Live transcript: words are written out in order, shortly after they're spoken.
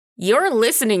You're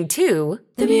listening to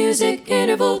the Music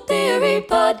Interval Theory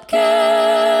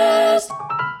Podcast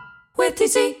with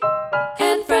TC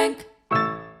and Frank.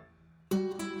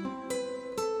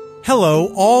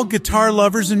 Hello, all guitar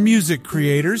lovers and music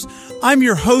creators. I'm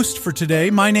your host for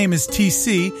today. My name is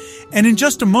TC, and in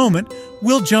just a moment,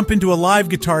 we'll jump into a live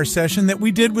guitar session that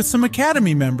we did with some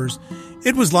Academy members.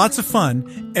 It was lots of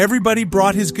fun. Everybody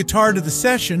brought his guitar to the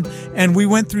session, and we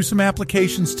went through some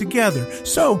applications together.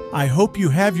 So I hope you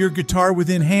have your guitar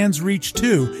within hand's reach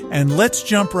too, and let's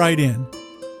jump right in.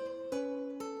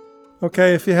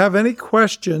 Okay, if you have any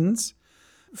questions,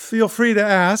 feel free to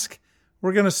ask.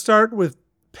 We're going to start with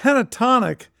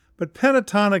pentatonic, but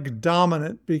pentatonic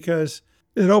dominant, because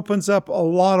it opens up a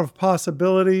lot of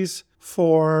possibilities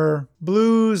for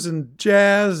blues and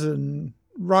jazz and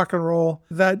rock and roll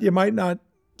that you might not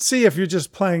see if you're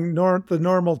just playing the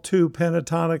normal two,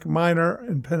 pentatonic minor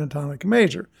and pentatonic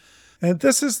major. And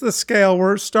this is the scale.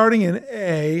 We're starting in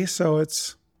A, so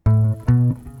it's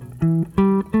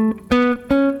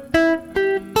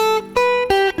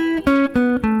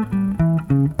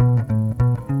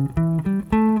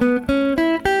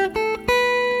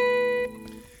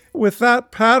with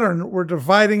that pattern, we're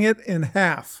dividing it in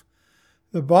half.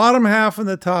 The bottom half and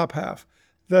the top half.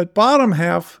 The bottom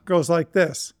half goes like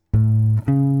this.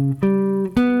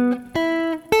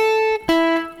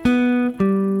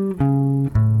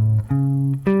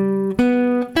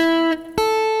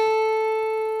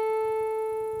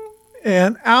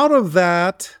 And out of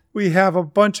that, we have a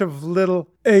bunch of little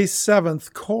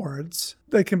A7th chords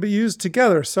that can be used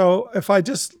together. So if I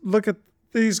just look at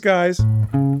these guys,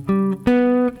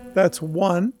 that's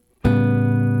one.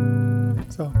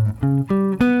 So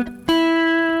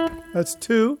that's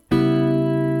two.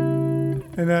 And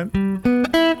then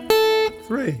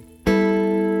three.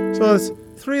 So it's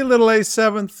three little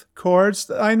A7th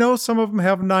chords. I know some of them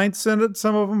have ninths in it,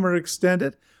 some of them are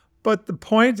extended. But the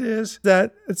point is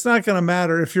that it's not going to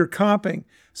matter if you're comping.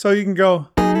 So you can go.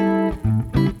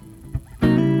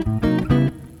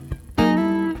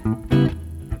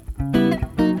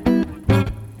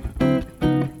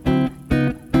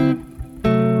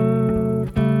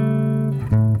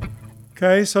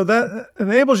 Okay, so that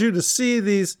enables you to see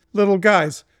these little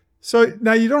guys. So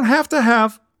now you don't have to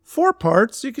have 4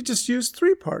 parts. You could just use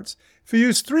 3 parts. If you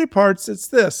use 3 parts, it's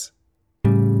this.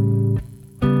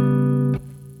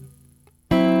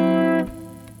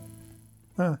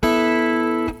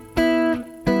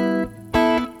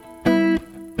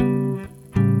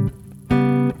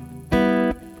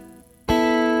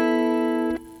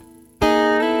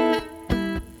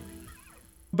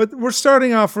 But we're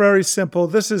starting off very simple.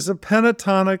 This is a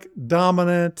pentatonic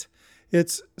dominant.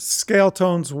 It's scale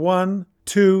tones 1,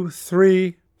 2,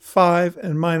 3, 5,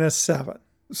 and minus 7.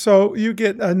 So you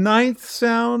get a ninth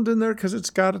sound in there because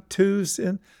it's got a 2s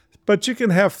in. But you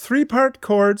can have 3-part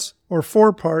chords or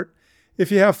 4-part.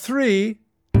 If you have 3,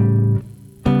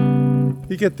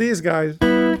 you get these guys.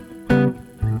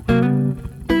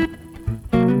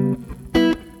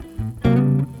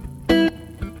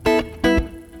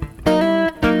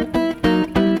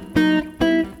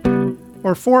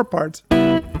 Or 4 parts.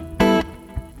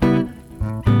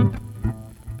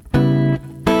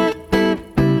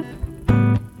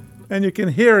 And you can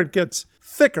hear it gets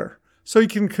thicker. So you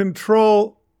can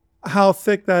control how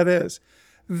thick that is.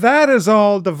 That is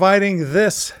all dividing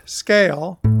this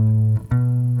scale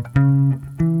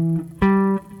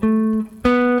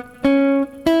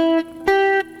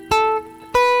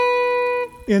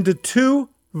into 2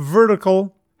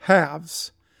 vertical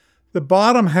halves. The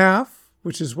bottom half,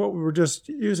 which is what we were just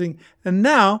using, and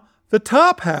now the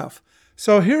top half.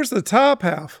 So here's the top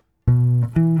half.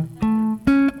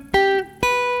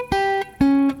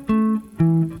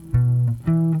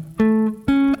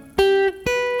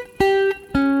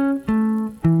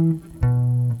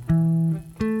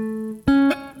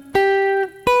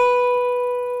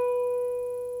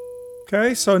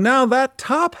 Okay, so now that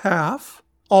top half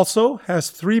also has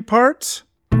 3 parts.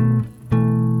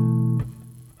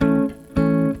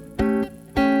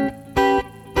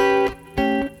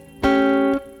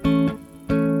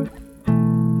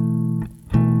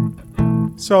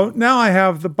 So now I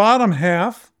have the bottom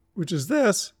half, which is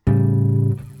this,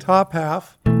 top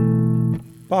half,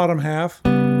 bottom half,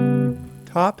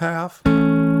 top half,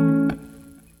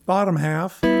 bottom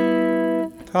half,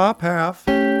 top half,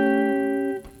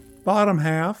 bottom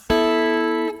half,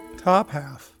 top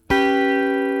half.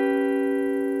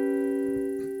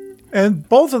 And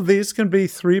both of these can be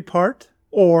 3-part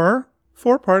or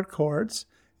 4-part chords.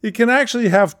 You can actually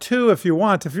have 2 if you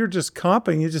want. If you're just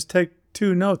comping, you just take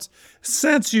 2 notes.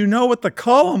 Since you know what the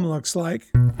column looks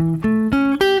like,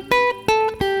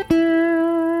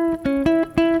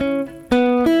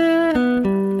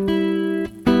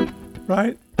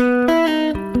 right?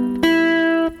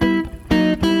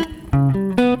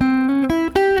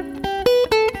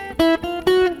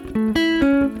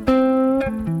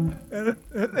 And it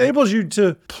enables you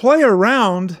to play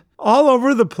around all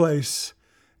over the place.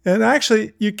 And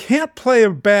actually, you can't play a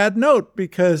bad note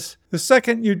because the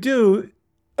second you do,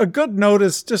 a good note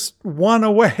is just one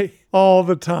away all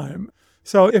the time.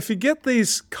 So if you get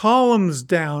these columns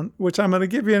down, which I'm going to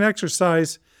give you an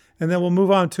exercise, and then we'll move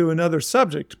on to another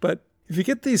subject. But if you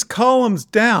get these columns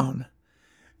down,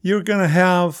 you're going to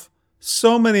have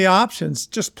so many options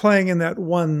just playing in that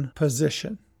one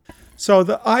position. So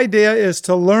the idea is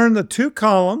to learn the two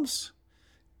columns.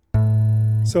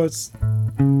 So it's...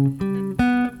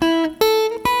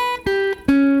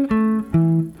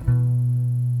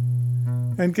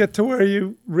 and get to where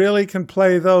you really can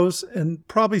play those and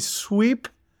probably sweep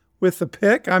with the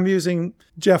pick. I'm using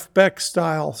Jeff Beck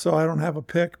style, so I don't have a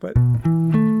pick, but...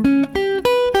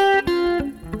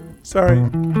 sorry.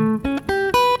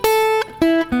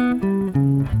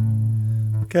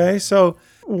 Okay, so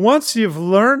once you've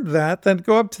learned that, then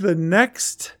go up to the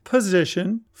next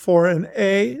position for an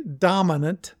A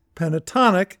dominant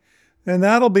pentatonic, and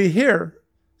that'll be here.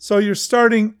 So you're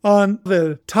starting on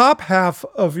the top half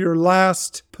of your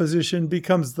last position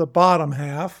becomes the bottom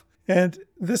half. And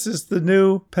this is the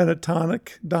new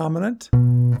pentatonic dominant.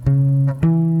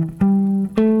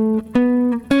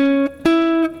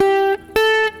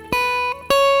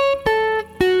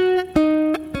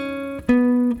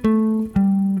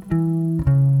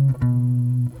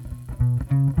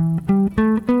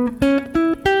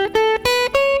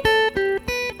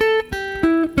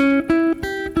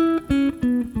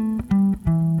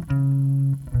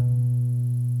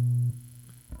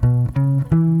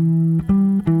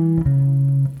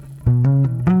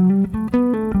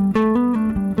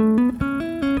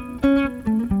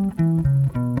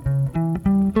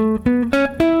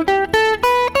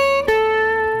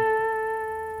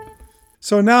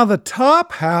 So now the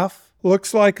top half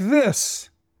looks like this.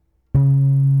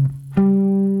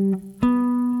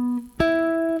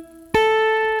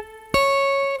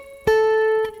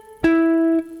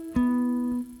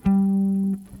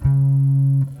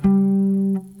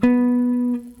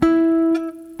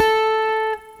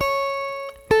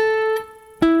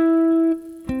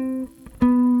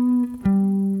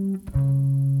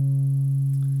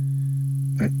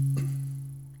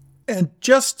 And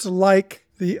just like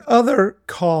the other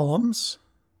columns,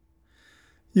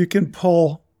 you can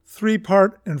pull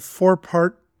 3-part and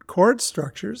 4-part chord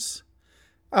structures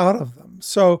out of them.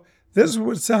 So this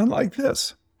would sound like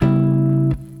this.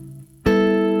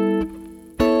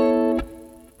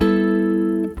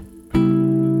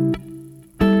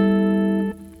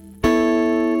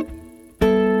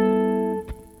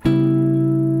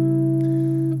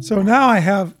 So now I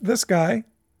have this guy.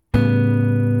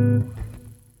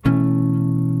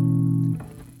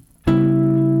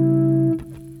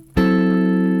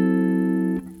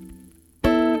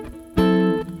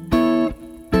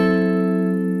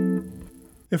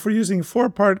 If we're using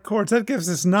 4-part chords, that gives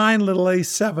us 9 little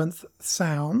A7th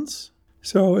sounds.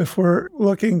 So if we're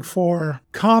looking for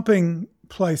comping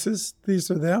places,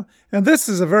 these are them. And this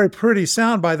is a very pretty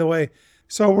sound, by the way.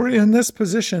 So we're in this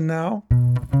position now.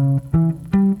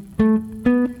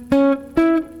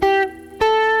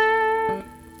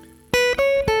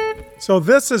 So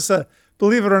this is a,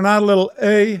 believe it or not, a little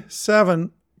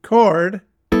A7 chord.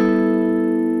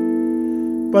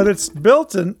 But it's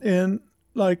built in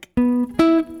like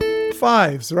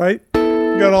 5s, right?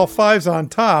 You got all 5s on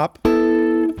top,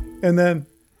 and then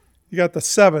you got the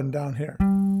 7 down here.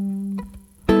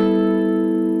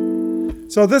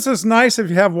 So this is nice if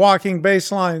you have walking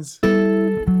bass lines.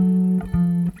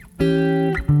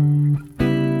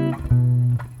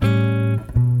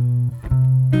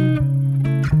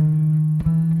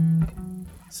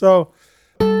 So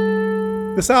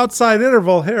this outside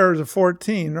interval here is a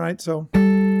 14, right? So,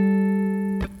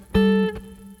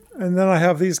 and then I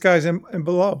have these guys in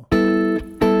below.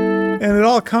 And it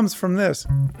all comes from this.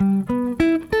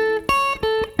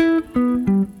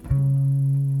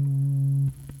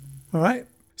 All right.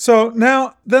 So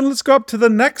now, then let's go up to the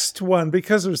next one.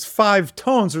 Because there's 5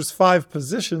 tones, there's 5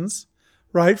 positions,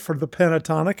 right, for the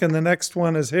pentatonic. And the next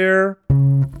one is here.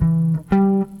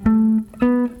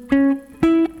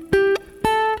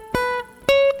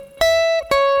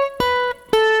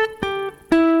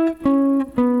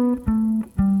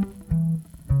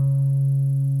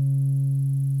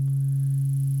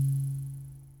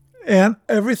 And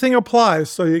everything applies.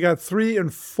 So you got 3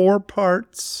 and 4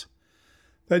 parts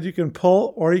that you can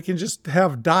pull, or you can just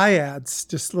have dyads,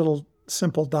 just little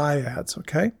simple dyads,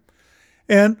 okay?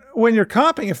 And when you're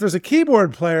comping, if there's a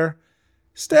keyboard player,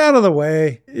 stay out of the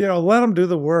way. Let them do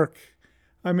the work.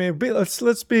 I mean,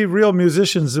 let's be real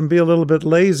musicians and be a little bit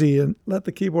lazy and let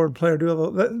the keyboard player do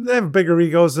it. They have bigger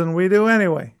egos than we do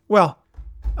anyway. Well,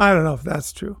 I don't know if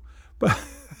that's true, but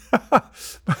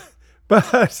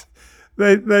but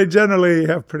they generally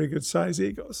have pretty good size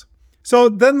egos. So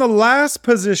then the last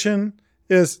position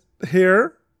is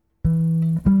here.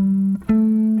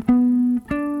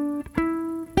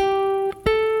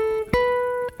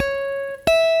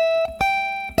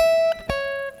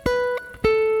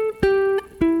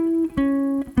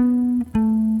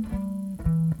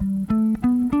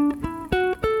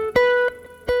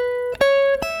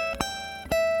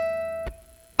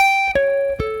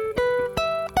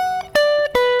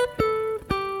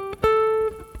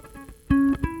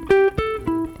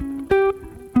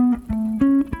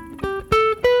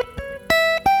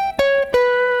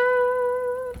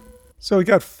 So we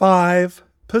got 5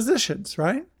 positions,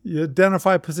 right? You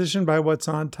identify position by what's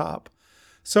on top.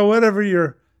 So whatever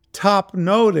your top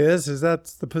note is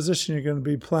that's the position you're going to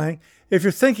be playing. If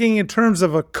you're thinking in terms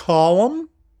of a column,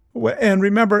 and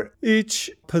remember each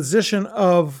position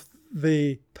of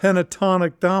the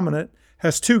pentatonic dominant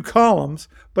has 2 columns,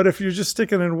 but if you're just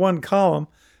sticking in one column,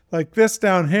 like this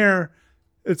down here,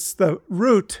 it's the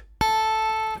root.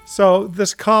 So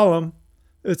this column,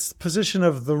 it's the position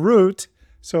of the root.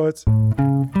 So it's,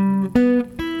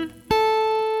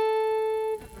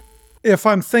 if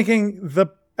I'm thinking the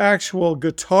actual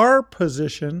guitar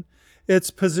position, it's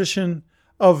position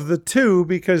of the 2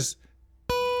 because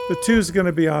the 2 is going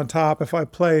to be on top if I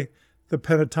play the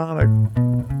pentatonic.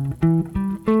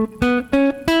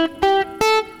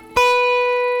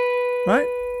 Right?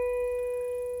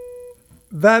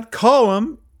 That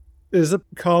column is a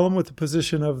column with the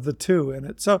position of the 2 in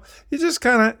it. So you just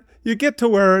you get to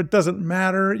where it doesn't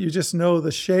matter. You just know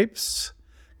the shapes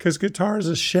because guitar is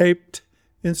a shaped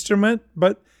instrument.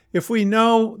 But if we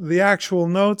know the actual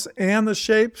notes and the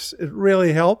shapes, it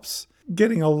really helps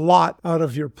getting a lot out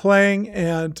of your playing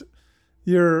and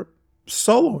your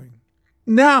soloing.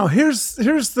 Now, here's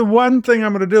the one thing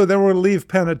I'm going to do. Then we'll leave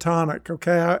pentatonic,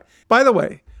 okay? By the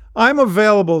way, I'm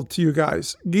available to you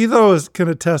guys. Guido can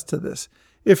attest to this.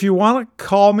 If you want to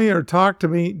call me or talk to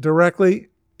me directly,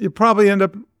 you probably end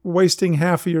up wasting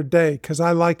half of your day because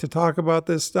I like to talk about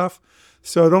this stuff.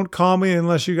 So don't call me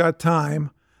unless you got time.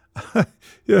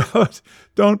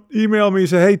 Don't email me and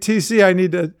say, hey, TC, I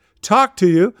need to talk to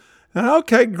you. And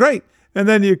okay, great. And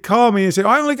then you call me and say,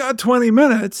 I only got 20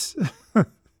 minutes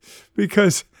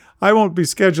because I won't be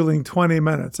scheduling 20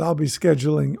 minutes. I'll be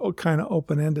scheduling kind of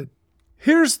open-ended.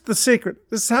 Here's the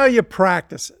secret. This is how you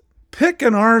practice it. Pick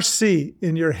an RC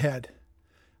in your head.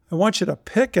 I want you to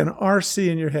pick an RC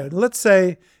in your head. Let's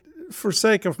say, for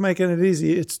sake of making it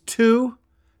easy, it's 2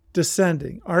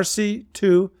 descending. RC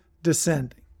 2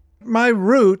 descending. My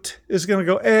root is going to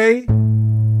go A,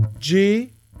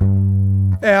 G,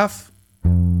 F,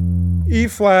 E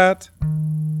flat,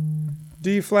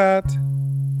 D flat,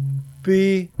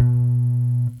 B,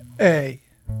 A.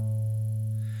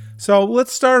 So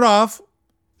let's start off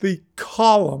the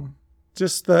column,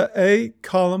 just the A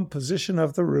column position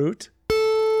of the root.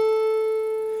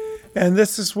 And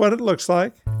this is what it looks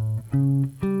like.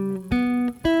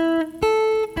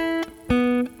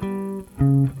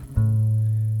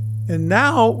 And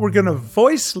now we're going to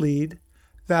voice lead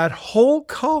that whole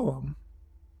column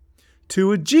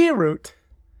to a G root,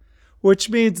 which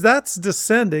means that's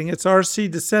descending. It's RC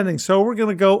descending. So we're going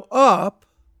to go up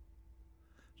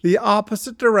the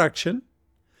opposite direction.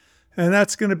 And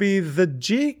that's going to be the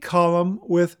G column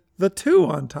with the 2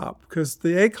 on top because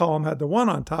the A column had the 1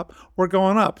 on top. We're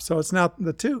going up. So it's now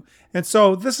the 2. And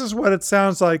so this is what it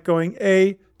sounds like going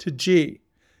A to G.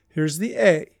 Here's the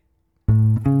A.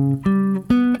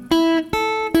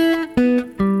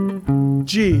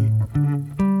 G.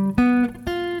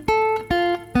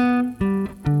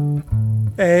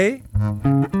 A.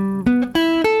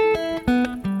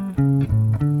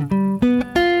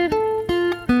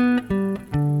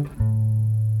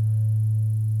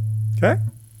 Okay?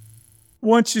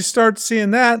 Once you start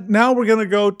seeing that, now we're going to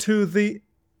go to the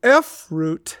F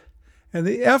root. And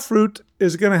the F root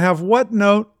is going to have what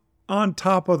note on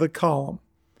top of the column?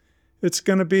 It's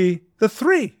going to be the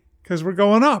 3 because we're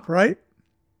going up, right?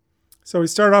 So we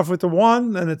start off with the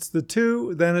 1, then it's the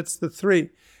 2, then it's the 3.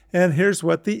 And here's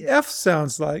what the F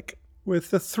sounds like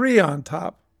with the 3 on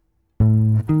top.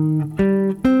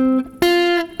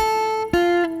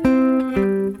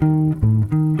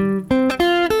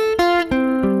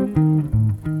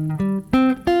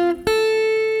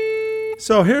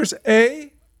 So here's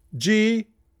A, G,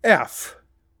 F.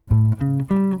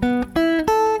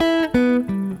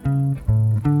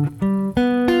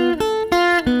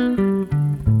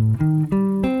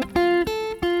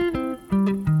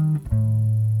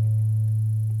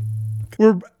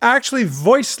 actually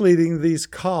voice leading these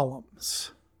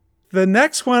columns. The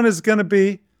next one is going to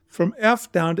be from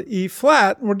F down to E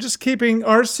flat. We're just keeping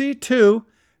RC2,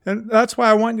 and that's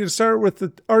why I want you to start with the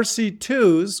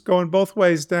RC2s going both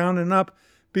ways down and up,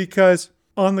 because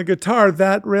on the guitar,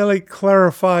 that really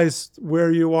clarifies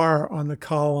where you are on the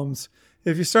columns.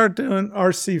 If you start doing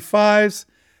RC5s,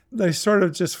 they sort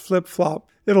of just flip-flop.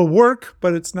 It'll work,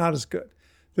 but it's not as good.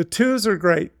 The 2s are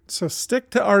great, so stick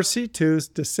to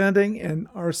RC2s descending and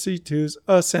RC2s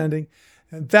ascending,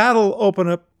 and that'll open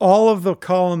up all of the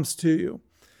columns to you.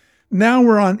 Now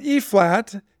we're on E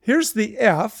flat. Here's the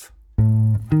F.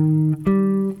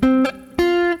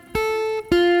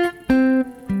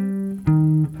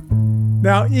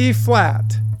 Now E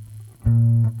flat.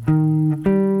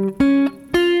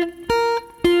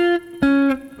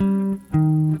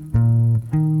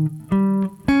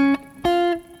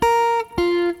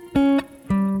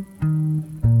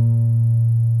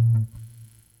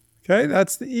 Okay,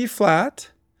 that's the E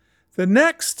flat. The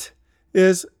next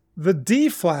is the D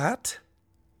flat.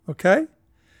 Okay,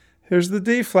 here's the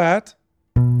D flat.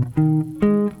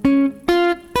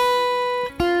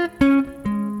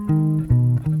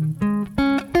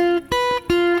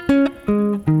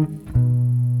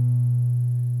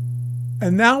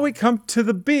 And now we come to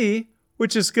the B,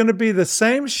 which is going to be the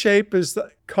same shape as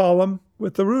the column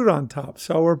with the root on top.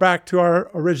 So we're back to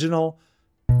our original.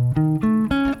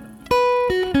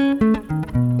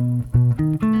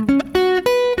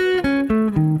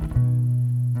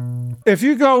 If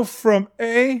you go from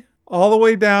A all the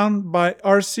way down by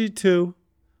RC2,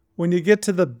 when you get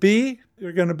to the B,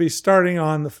 you're going to be starting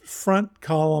on the front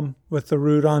column with the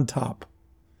root on top.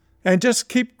 And just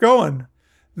keep going.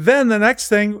 Then the next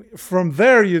thing, from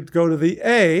there you'd go to the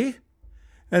A,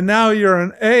 and now you're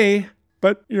an A,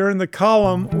 but you're in the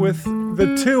column with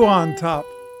the 2 on top.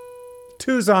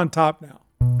 2's on top now.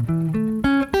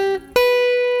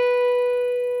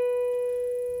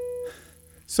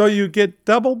 So you get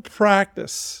double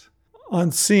practice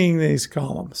on seeing these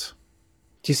columns.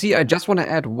 You see, I just want to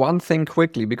add one thing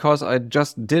quickly, because I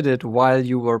just did it while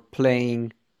you were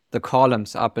playing the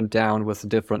columns up and down with a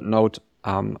different note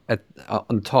on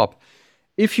top.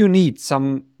 If you need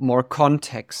some more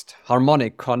context,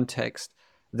 harmonic context,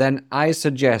 then I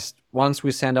suggest, once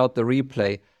we send out the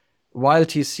replay, while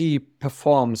TC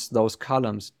performs those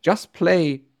columns, just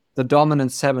play the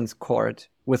dominant 7th chord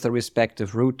with the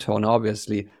respective root tone,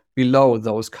 obviously, below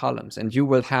those columns. And you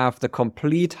will have the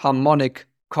complete harmonic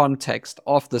context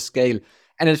of the scale,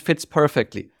 and it fits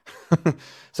perfectly.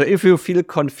 So if you feel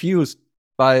confused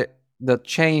by the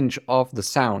change of the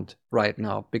sound right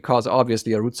now, because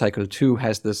obviously a root cycle 2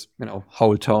 has this,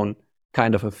 whole tone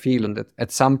kind of a feel, and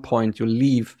at some point you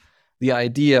leave the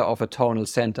idea of a tonal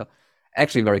center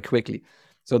actually very quickly.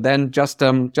 So then just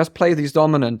play these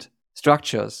dominant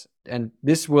structures, and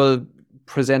this will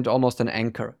present almost an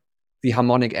anchor, the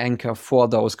harmonic anchor for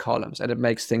those columns, and it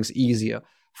makes things easier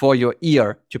for your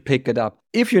ear to pick it up.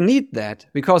 If you need that,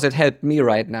 because it helped me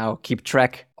right now keep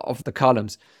track of the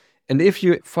columns, and if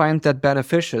you find that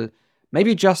beneficial,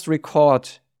 maybe just record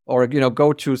or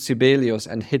go to Sibelius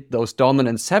and hit those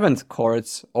dominant 7th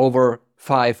chords over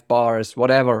 5 bars,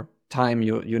 whatever time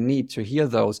you need to hear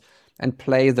those, and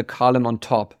play the column on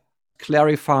top,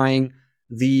 clarifying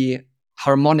the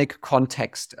harmonic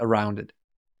context around it.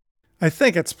 I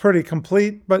think it's pretty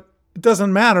complete, but it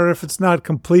doesn't matter if it's not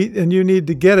complete and you need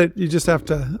to get it. You just have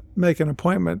to make an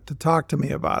appointment to talk to me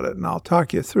about it, and I'll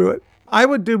talk you through it. I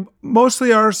would do mostly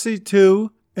RC2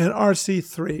 and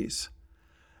RC3s.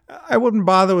 I wouldn't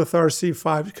bother with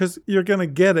RC5 because you're going to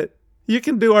get it. You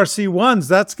can do RC1s.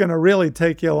 That's going to really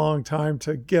take you a long time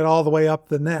to get all the way up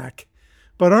the neck.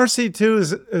 But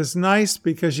RC2 is nice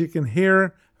because you can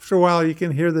hear, after a while, you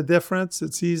can hear the difference.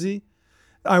 It's easy.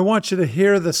 I want you to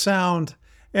hear the sound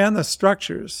and the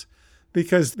structures,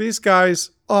 because these guys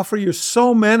offer you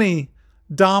so many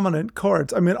dominant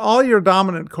chords. I mean, all your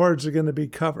dominant chords are going to be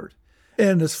covered.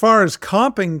 And as far as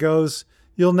comping goes,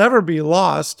 you'll never be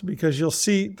lost, because you'll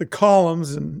see the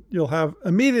columns and you'll have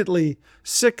immediately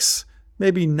 6,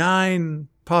 maybe 9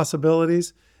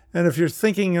 possibilities. And if you're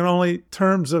thinking in only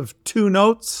terms of 2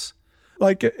 notes,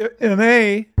 like an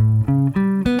A,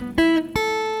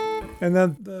 and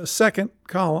then the second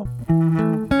column.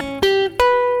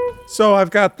 So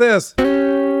I've got this.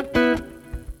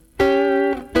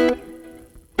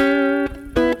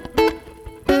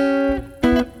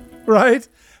 Right?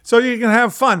 So you can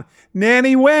have fun.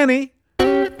 Nanny wanny.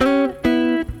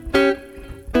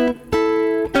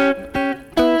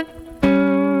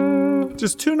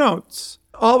 Just 2 notes.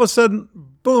 All of a sudden,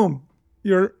 boom,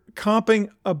 your comping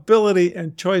ability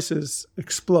and choices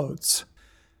explodes.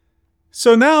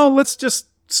 So now let's just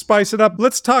spice it up.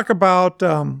 Let's talk about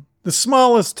the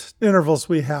smallest intervals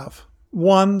we have,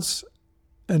 ones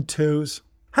and twos.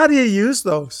 How do you use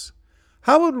those?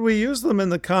 How would we use them in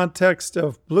the context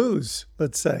of blues,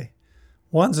 let's say?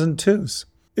 Ones and twos.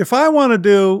 If I want to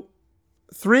do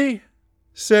 3,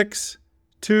 6,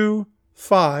 2,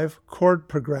 5 chord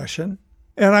progression,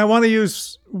 and I want to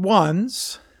use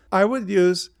ones, I would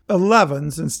use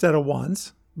 11s instead of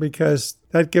ones, because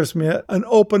that gives me an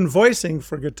open voicing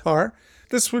for guitar.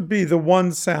 This would be the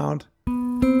one sound,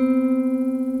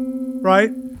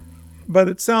 right? But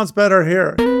it sounds better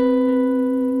here.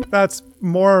 That's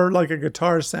more like a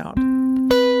guitar sound,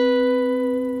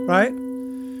 right?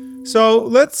 So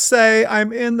let's say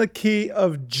I'm in the key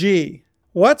of G.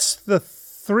 What's the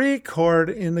 3 chord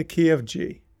in the key of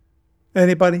G?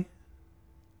 Anybody?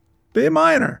 B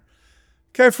minor.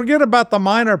 Okay, forget about the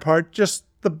minor part. Just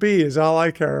the B is all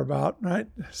I care about, right?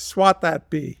 Swat that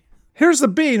B. Here's the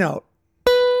B note,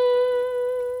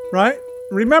 right?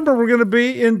 Remember, we're going to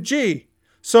be in G.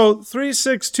 So 3,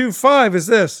 6, 2, 5 is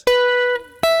this.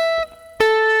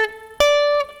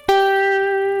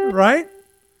 Right?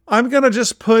 I'm going to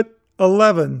just put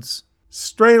 11s,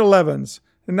 straight 11s.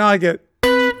 And now I get...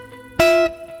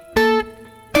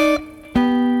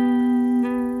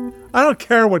 I don't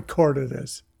care what chord it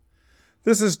is.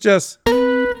 This is just...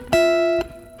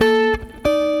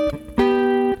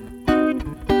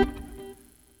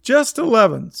 just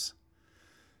 11s.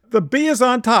 The B is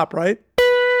on top, right?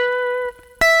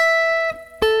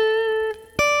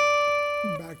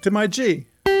 Back to my G.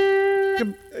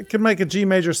 I can make a G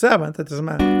major 7th, it doesn't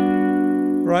matter.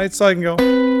 Right? So I can go.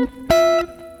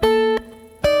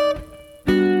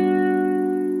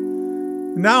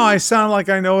 Now I sound like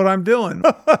I know what I'm doing.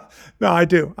 No, I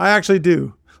do. I actually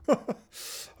do.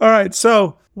 All right,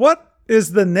 so what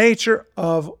is the nature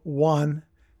of 1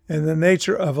 and the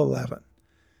nature of 11?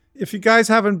 If you guys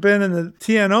haven't been in the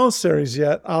TNO series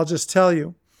yet, I'll just tell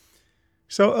you.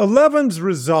 So 11s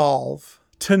resolve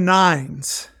to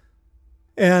 9s.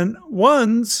 And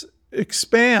 1s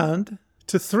expand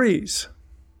to 3s.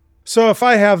 So if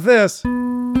I have this,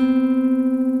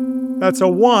 that's a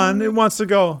 1, it wants to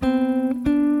go.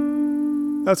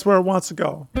 That's where it wants to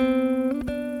go.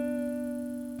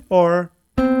 Or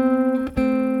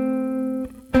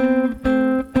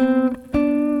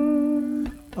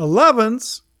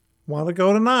 11s want to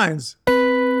go to 9s.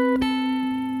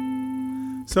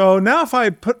 So now if I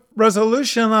put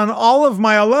resolution on all of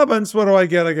my 11s, what do I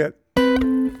get? I get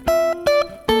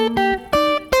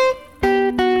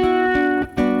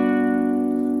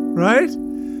right?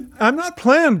 I'm not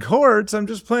playing chords, I'm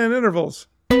just playing intervals.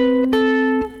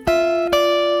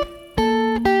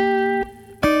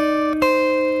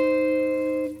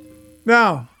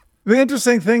 Now, the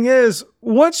interesting thing is,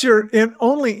 once you're in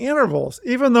only intervals,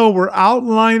 even though we're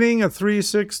outlining a 3,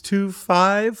 6, 2,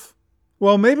 5,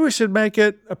 well, maybe we should make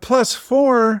it a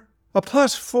 +4,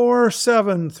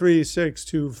 7, 3, 6,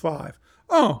 2, 5.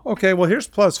 Oh, okay, well, here's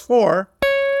 +4.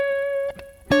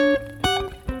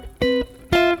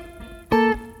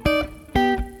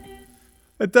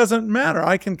 It doesn't matter.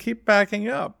 I can keep backing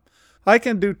up. I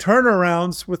can do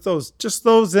turnarounds with just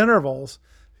those intervals.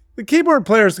 The keyboard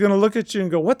player is going to look at you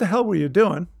and go, what the hell were you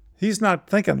doing? He's not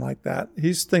thinking like that.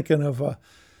 He's thinking of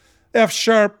F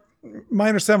sharp,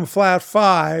 minor 7 flat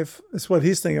 5 is what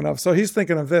he's thinking of. So he's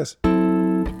thinking of this.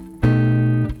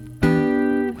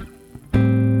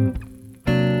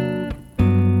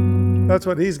 That's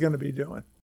what he's going to be doing.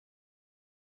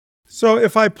 So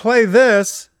if I play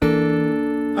this,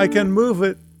 I can move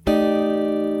it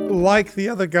like the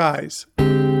other guys.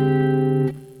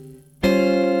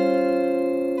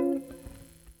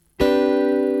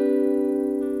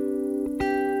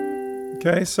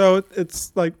 Okay, so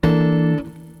it's like...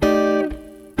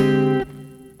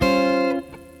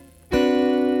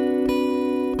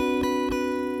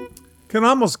 can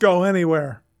almost go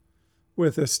anywhere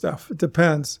with this stuff. It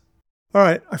depends. All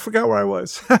right, I forgot where I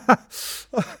was.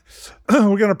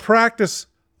 We're going to practice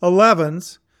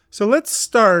 11s. So let's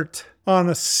start on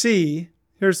a C.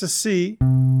 Here's a C.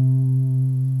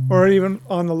 Or even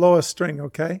on the lowest string,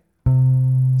 okay?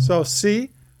 So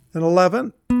C, an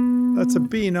 11. That's a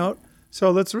B note.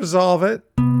 So let's resolve it.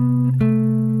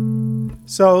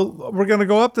 So we're going to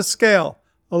go up the scale.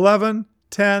 11,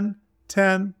 10,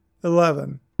 10,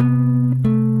 11.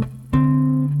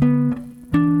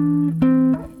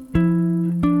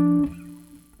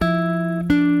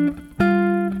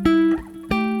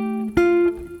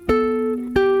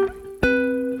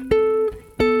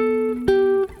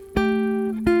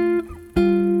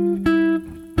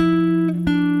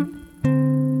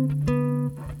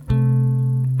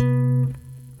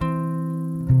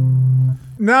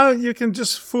 Now you can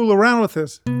just fool around with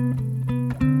this.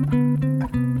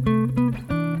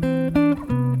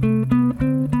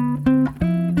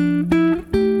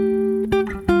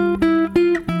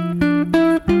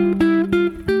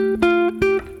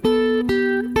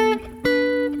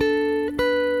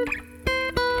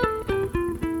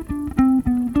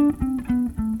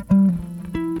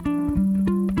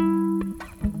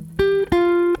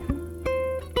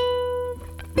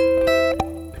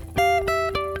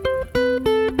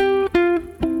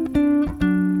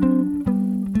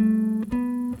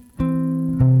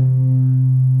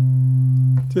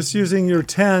 Just using your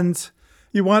tens.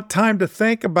 You want time to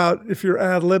think about if you're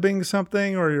ad-libbing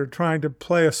something or you're trying to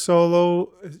play a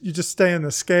solo. You just stay in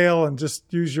the scale and just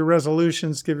use your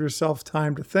resolutions. Give yourself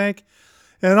time to think.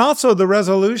 And also the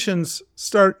resolutions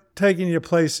start taking you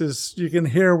places. You can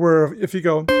hear where if you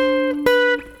go...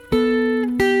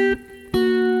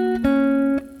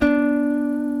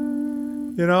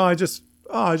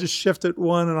 I just shift it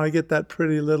one and I get that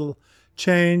pretty little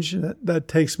change. And that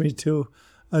takes me to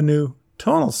a new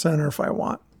tonal center if I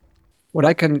want. What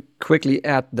I can quickly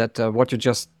add that what you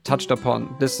just touched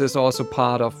upon, this is also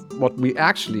part of what we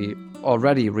actually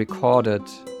already recorded,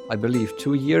 I believe,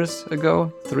 3 years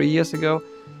ago,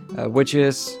 which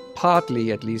is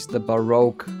partly at least the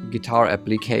Baroque guitar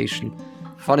application.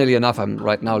 Funnily enough, I'm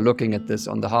right now looking at this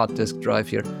on the hard disk drive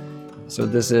here. So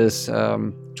this is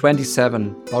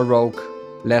 27 Baroque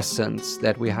lessons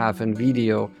that we have in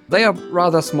video. They are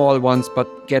rather small ones,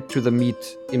 but get to the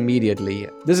meat immediately.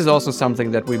 This is also something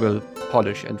that we will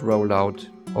polish and roll out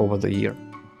over the year.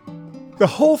 The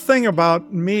whole thing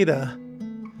about MITA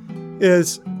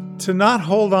is to not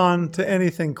hold on to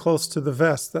anything close to the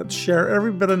vest, that share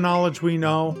every bit of knowledge we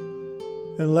know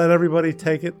and let everybody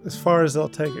take it as far as they'll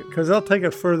take it, because they'll take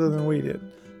it further than we did.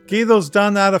 Guido's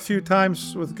done that a few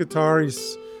times with guitar.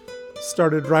 He's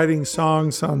started writing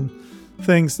songs on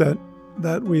things that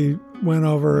we went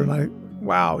over, and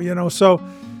so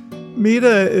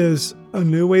MITA is a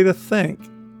new way to think,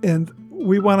 and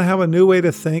we want to have a new way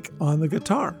to think on the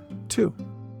guitar too.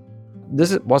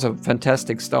 This was a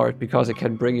fantastic start because it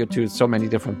can bring you to so many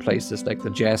different places, like the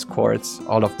jazz chords,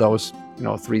 all of those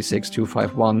 3, 6, 2,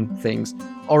 5, 1 things,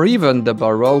 or even the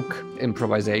Baroque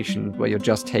improvisation where you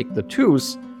just take the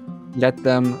twos, let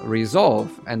them resolve,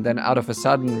 and then out of a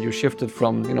sudden you shifted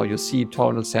from your C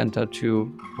tonal center to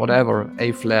whatever,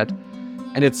 A flat,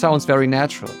 and it sounds very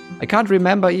natural. I can't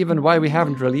remember even why we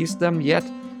haven't released them yet.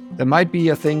 There might be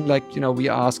a thing like we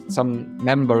asked some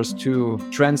members to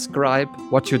transcribe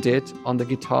what you did on the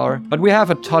guitar, but we have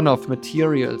a ton of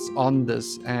materials on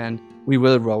this and we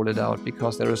will roll it out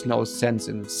because there is no sense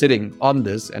in sitting on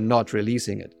this and not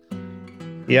releasing it.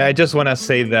 Yeah, I just want to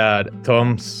say that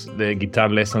the guitar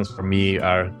lessons for me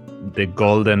are the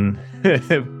golden,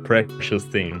 precious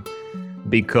thing,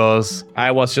 because I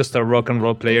was just a rock and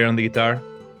roll player on the guitar,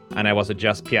 and I was a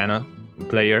jazz piano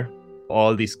player.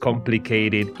 All these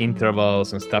complicated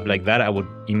intervals and stuff like that, I would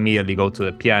immediately go to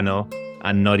the piano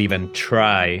and not even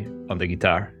try on the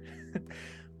guitar.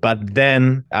 But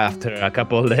then after a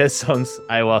couple of lessons,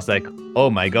 I was like, oh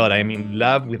my God, I'm in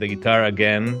love with the guitar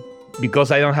again.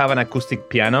 Because I don't have an acoustic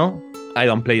piano, I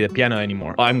don't play the piano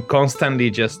anymore. I'm constantly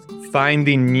just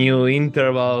finding new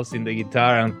intervals in the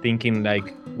guitar and thinking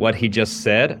like what he just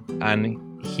said. And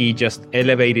he just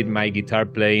elevated my guitar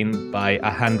playing by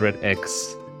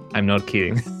 100x. I'm not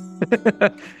kidding.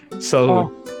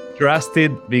 Trust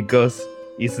it, because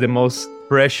it's the most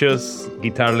precious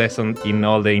guitar lesson in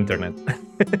all the internet.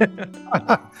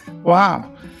 Wow.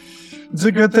 It's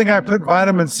a good thing I put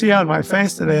vitamin C on my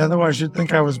face today. Otherwise, you'd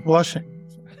think I was blushing.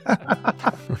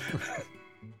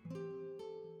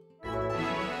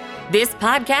 This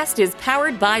podcast is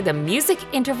powered by the Music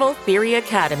Interval Theory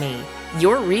Academy,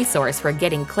 your resource for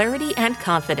getting clarity and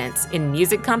confidence in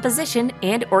music composition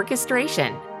and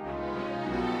orchestration.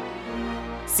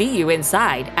 See you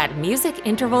inside at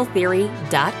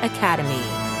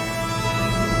musicintervaltheory.academy.